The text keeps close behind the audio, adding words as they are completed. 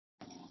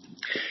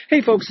Hey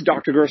folks,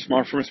 Dr.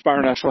 Gersmar from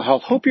Aspire Natural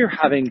Health. Hope you're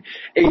having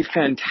a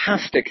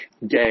fantastic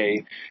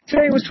day.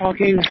 Today I was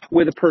talking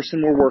with a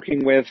person we're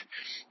working with,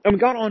 and we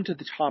got onto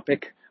the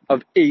topic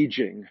of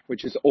aging,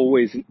 which is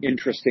always an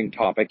interesting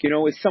topic. You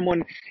know, as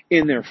someone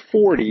in their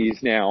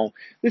 40s now,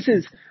 this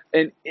is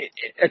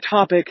a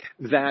topic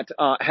that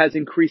has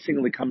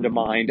increasingly come to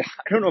mind.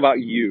 I don't know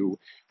about you,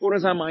 but when I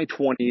was in my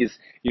 20s,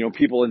 you know,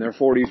 people in their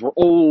 40s were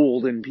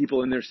old and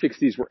people in their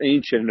 60s were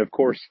ancient. And of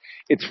course,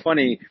 it's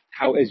funny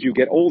how as you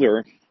get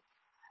older,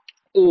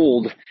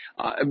 old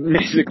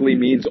basically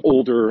means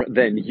older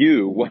than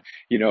you.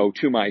 You know,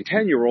 to my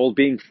 10-year-old,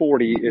 being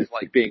 40 is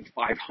like being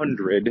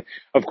 500.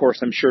 Of course,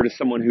 I'm sure to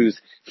someone who's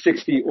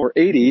 60 or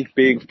 80,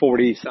 being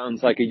 40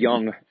 sounds like a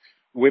young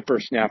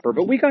whippersnapper.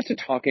 But we got to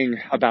talking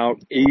about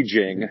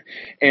aging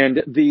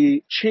and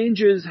the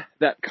changes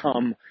that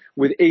come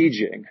with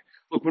aging.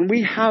 Look, when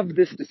we have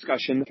this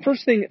discussion, the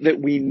first thing that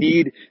we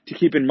need to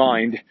keep in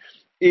mind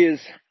is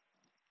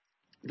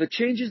the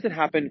changes that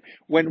happen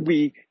when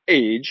we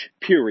age,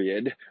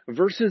 period,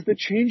 versus the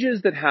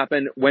changes that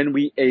happen when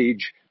we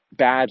age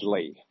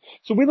badly.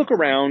 So we look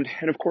around,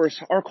 and of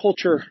course, our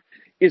culture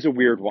is a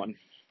weird one.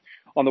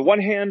 On the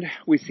one hand,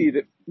 we see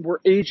that we're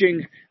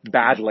aging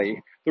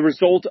badly, the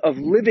result of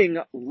living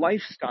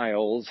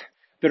lifestyles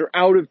that are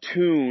out of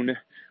tune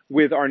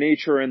with our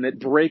nature and that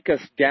break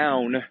us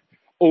down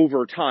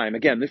over time.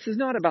 Again, this is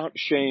not about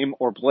shame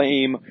or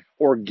blame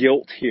or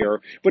guilt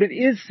here, but it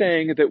is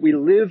saying that we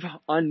live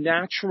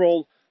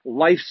unnatural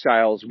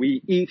lifestyles.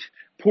 We eat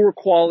poor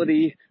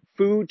quality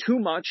food, too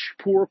much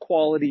poor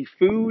quality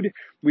food.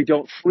 We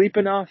don't sleep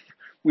enough.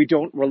 We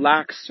don't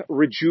relax,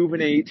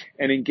 rejuvenate,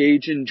 and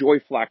engage in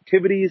joyful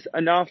activities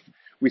enough.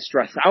 We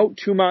stress out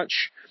too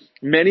much.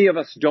 Many of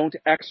us don't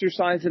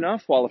exercise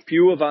enough, while a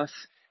few of us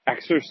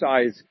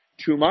exercise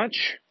too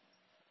much.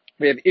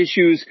 We have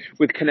issues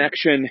with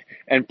connection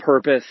and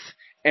purpose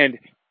and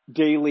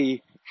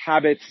daily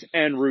habits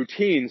and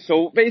routines.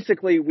 So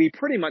basically, we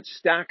pretty much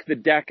stack the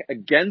deck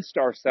against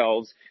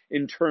ourselves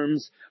in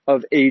terms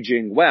of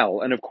aging well.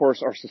 And of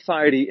course, our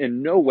society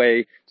in no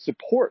way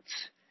supports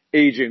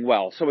aging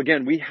well. So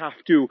again, we have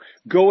to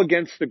go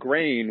against the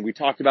grain. We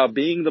talked about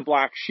being the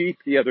black sheep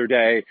the other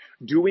day,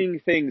 doing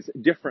things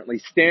differently,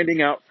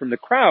 standing out from the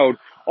crowd.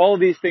 All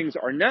of these things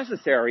are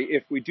necessary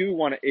if we do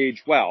want to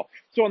age well.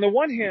 So on the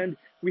one hand,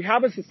 we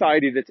have a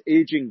society that's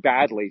aging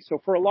badly.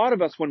 So for a lot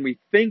of us, when we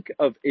think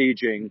of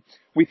aging,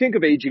 we think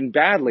of aging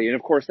badly. And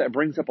of course, that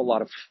brings up a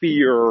lot of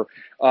fear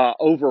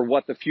over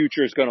what the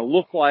future is going to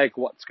look like,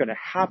 what's going to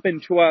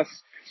happen to us.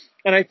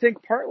 And I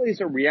think partly as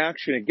a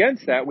reaction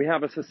against that, we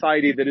have a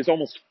society that is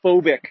almost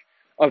phobic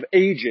of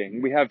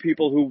aging. We have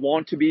people who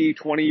want to be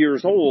 20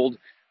 years old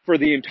for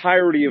the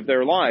entirety of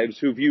their lives,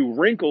 who view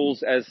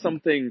wrinkles as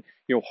something,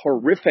 you know,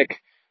 horrific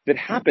that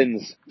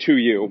happens to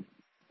you.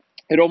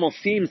 It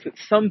almost seems that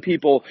some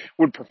people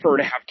would prefer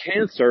to have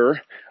cancer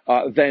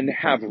than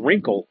have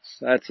wrinkles.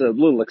 That's a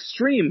little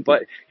extreme,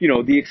 but, you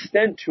know, the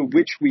extent to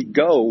which we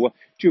go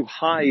to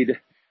hide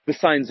the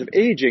signs of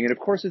aging. And of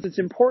course, it's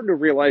important to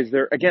realize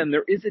there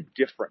is a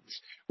difference.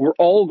 We're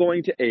all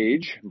going to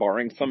age,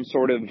 barring some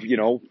sort of, you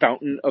know,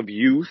 fountain of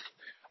youth,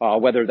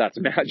 whether that's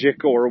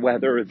magic or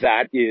whether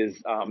that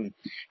is,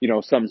 you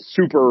know, some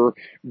super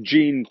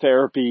gene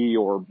therapy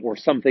or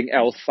something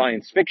else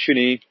science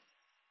fiction-y.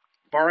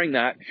 Barring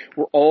that,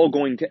 we're all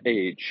going to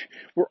age.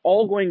 We're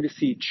all going to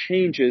see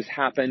changes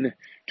happen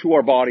to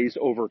our bodies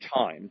over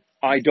time.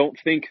 I don't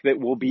think that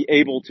we'll be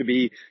able to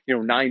be, you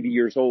know, 90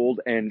 years old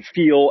and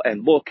feel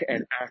and look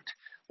and act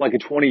like a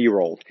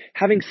 20-year-old.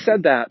 Having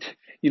said that,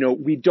 you know,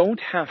 we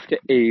don't have to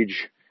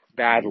age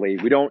badly.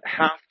 We don't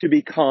have to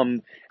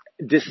become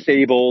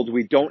disabled.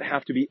 We don't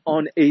have to be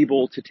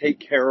unable to take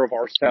care of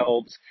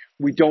ourselves.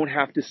 We don't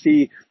have to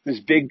see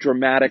this big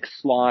dramatic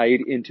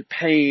slide into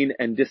pain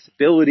and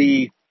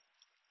disability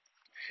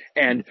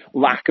and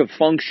lack of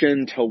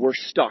function till we're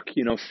stuck,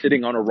 you know,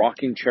 sitting on a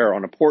rocking chair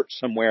on a porch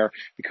somewhere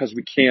because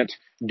we can't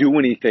do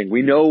anything.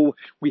 We know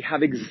we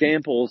have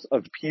examples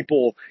of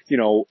people, you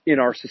know, in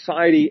our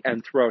society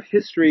and throughout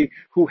history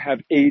who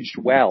have aged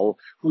well,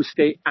 who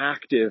stay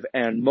active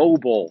and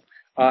mobile,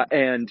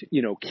 and,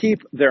 you know,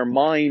 keep their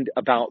mind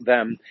about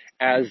them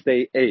as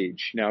they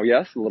age. Now,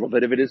 yes, a little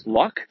bit of it is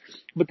luck,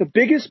 but the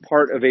biggest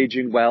part of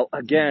aging well,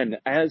 again,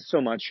 as so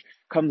much,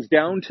 comes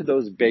down to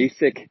those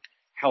basic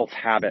health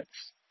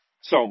habits.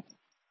 So,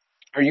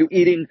 are you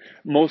eating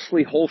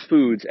mostly whole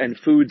foods and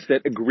foods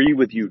that agree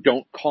with you,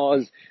 don't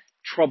cause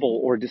trouble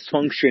or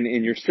dysfunction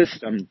in your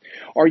system?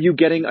 Are you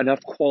getting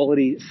enough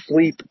quality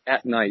sleep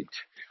at night?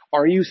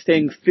 Are you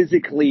staying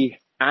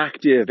physically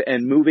active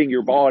and moving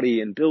your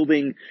body and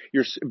building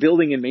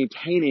and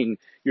maintaining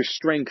your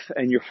strength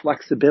and your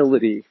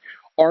flexibility?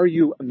 Are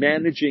you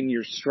managing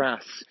your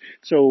stress?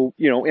 So,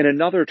 you know, in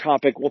another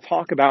topic, we'll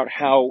talk about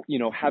how, you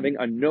know, having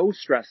a no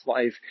stress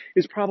life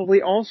is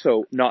probably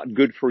also not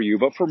good for you.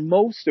 But for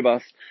most of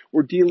us,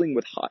 we're dealing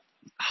with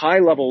high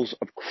levels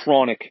of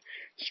chronic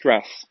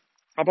stress.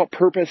 How about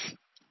purpose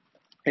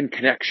and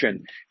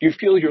connection? Do you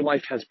feel your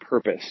life has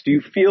purpose? Do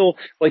you feel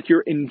like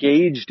you're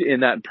engaged in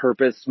that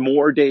purpose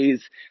more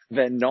days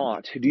than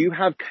not? Do you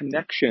have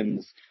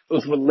connections,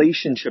 those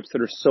relationships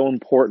that are so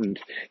important?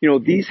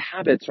 These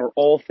habits are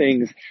all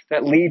things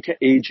that lead to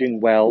aging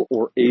well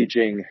or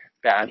aging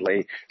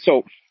badly.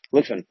 So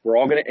listen, we're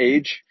all going to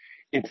age.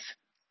 It's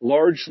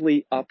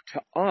largely up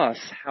to us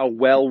how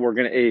well we're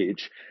going to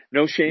age.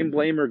 No shame,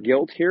 blame, or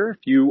guilt here.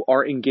 If you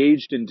are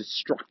engaged in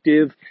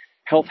destructive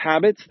health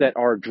habits that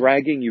are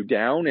dragging you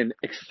down and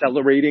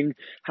accelerating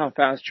how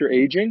fast you're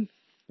aging,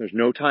 there's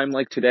no time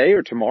like today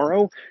or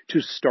tomorrow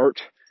to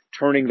start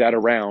turning that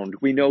around.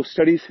 We know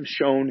studies have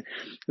shown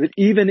that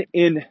even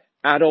in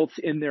adults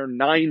in their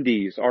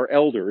 90s, our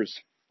elders,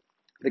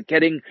 that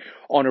getting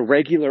on a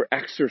regular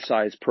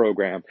exercise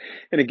program,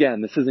 and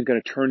again, this isn't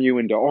going to turn you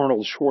into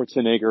Arnold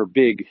Schwarzenegger,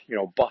 big,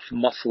 buff,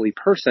 muscly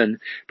person,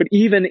 but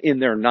even in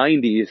their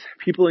 90s,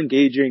 people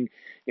engaging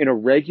in a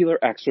regular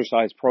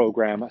exercise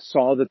program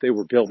saw that they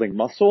were building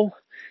muscle,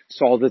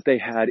 saw that they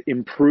had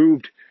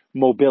improved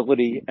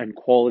mobility and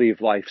quality of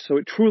life. So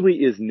it truly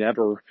is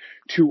never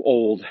too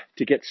old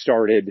to get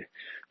started,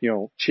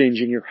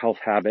 changing your health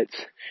habits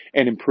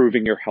and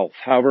improving your health.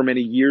 However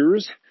many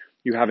years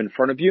you have in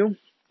front of you,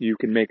 you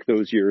can make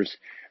those years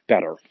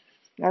better.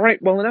 All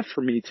right, well, enough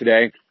for me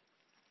today.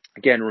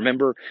 Again,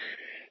 remember,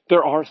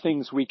 there are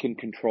things we can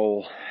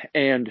control,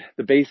 and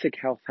the basic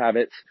health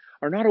habits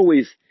are not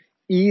always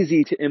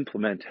easy to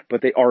implement,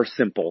 but they are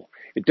simple.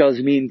 It does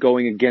mean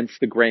going against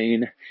the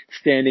grain,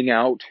 standing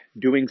out,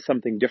 doing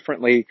something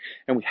differently,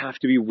 and we have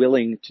to be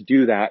willing to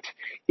do that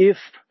if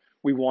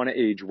we want to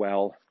age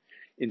well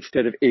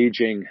instead of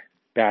aging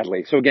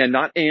badly. So again,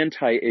 not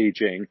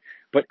anti-aging,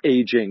 but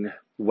aging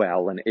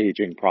well and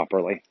aging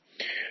properly.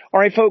 All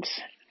right, folks,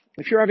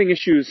 if you're having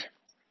issues,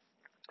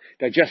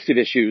 digestive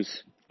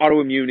issues,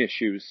 autoimmune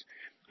issues,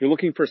 you're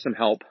looking for some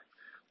help,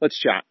 let's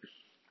chat.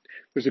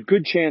 There's a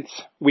good chance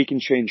we can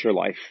change your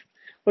life.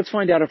 Let's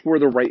find out if we're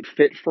the right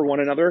fit for one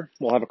another.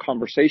 We'll have a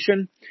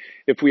conversation.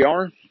 If we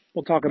are,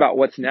 we'll talk about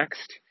what's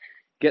next,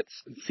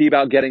 see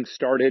about getting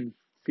started,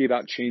 see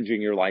about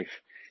changing your life.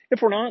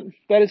 If we're not,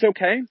 that is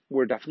okay.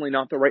 We're definitely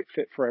not the right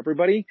fit for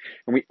everybody,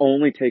 and we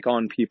only take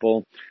on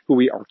people who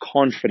we are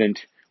confident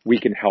we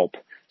can help.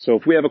 So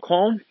if we have a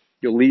call,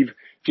 you'll leave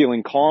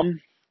feeling calm,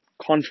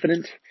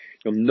 confident.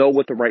 You'll know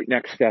what the right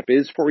next step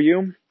is for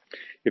you.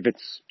 If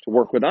it's to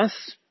work with us,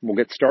 we'll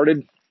get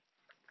started.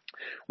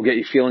 We'll get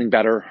you feeling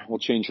better. We'll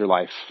change your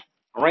life.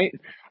 All right?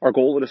 Our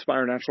goal at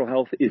Aspire Natural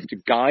Health is to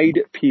guide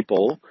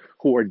people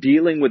who are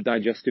dealing with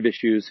digestive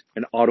issues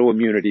and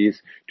autoimmunities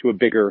to a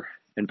bigger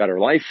and better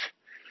life.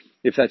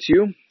 If that's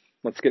you,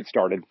 let's get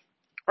started.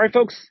 All right,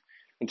 folks,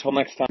 until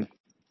next time,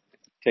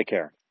 take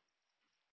care.